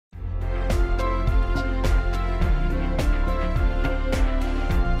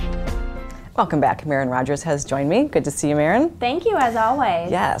Welcome back. Maren Rogers has joined me. Good to see you, Maren. Thank you, as always.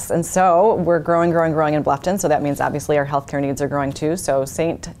 Yes, and so we're growing in Bluffton, so that means obviously our healthcare needs are growing too. So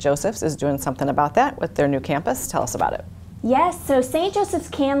St. Joseph's is doing something about that with their new campus. Tell us about it. Yes, so St. Joseph's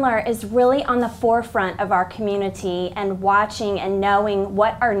Candler is really on the forefront of our community and watching and knowing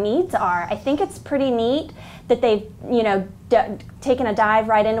what our needs are. I think it's pretty neat that they've, taken a dive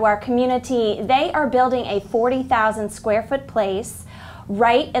right into our community. They are building a 40,000 square foot place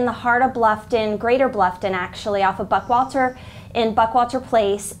right in the heart of Bluffton, Greater Bluffton actually, off of Buckwalter in Buckwalter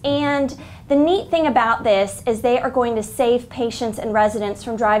Place. And the neat thing about this is they are going to save patients and residents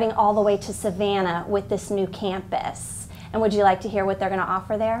from driving all the way to Savannah with this new campus. And would you like to hear what they're going to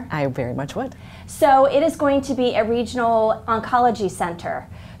offer there? I very much would. So it is going to be a regional oncology center.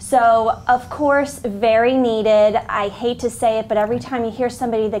 So of course, very needed. I hate to say it, but every time you hear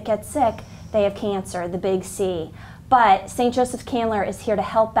somebody that gets sick, they have cancer, the big C. But St. Joseph's Candler is here to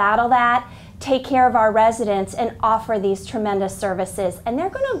help battle that, take care of our residents, and offer these tremendous services. And they're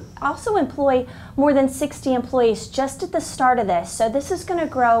going to also employ more than 60 employees just at the start of this. So this is going to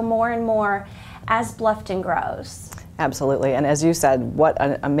grow more and more as Bluffton grows. Absolutely, and as you said, what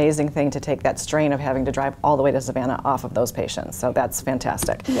an amazing thing to take that strain of having to drive all the way to Savannah off of those patients. So that's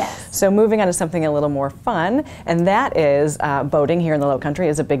fantastic. Yes. So moving on to something a little more fun, and that is boating here in the Lowcountry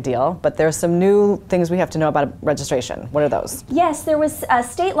is a big deal, but there's some new things we have to know about registration. What are those? Yes, there was a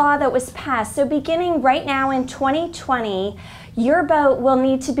state law that was passed. So beginning right now in 2020, your boat will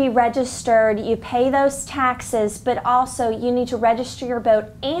need to be registered. You pay those taxes, but also you need to register your boat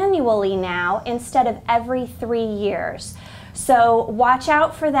annually now instead of every 3 years. So watch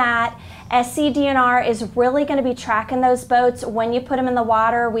out for that. SCDNR is really going to be tracking those boats when you put them in the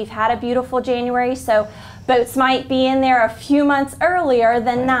water. We've had a beautiful January, so boats might be in there a few months earlier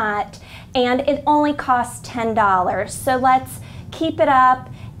than not, and it only costs $10. So let's keep it up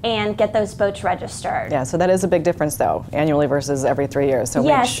and get those boats registered. Yeah, so that is a big difference though, annually versus every 3 years. So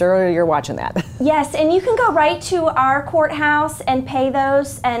yes. Make sure you're watching that. Yes, and you can go right to our courthouse and pay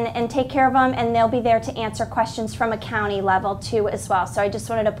those and take care of them, and they'll be there to answer questions from a county level too as well. So I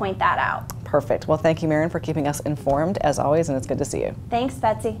just wanted to point that out. Perfect. Well, thank you, Maren, for keeping us informed as always, and it's good to see you. Thanks,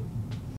 Betsy.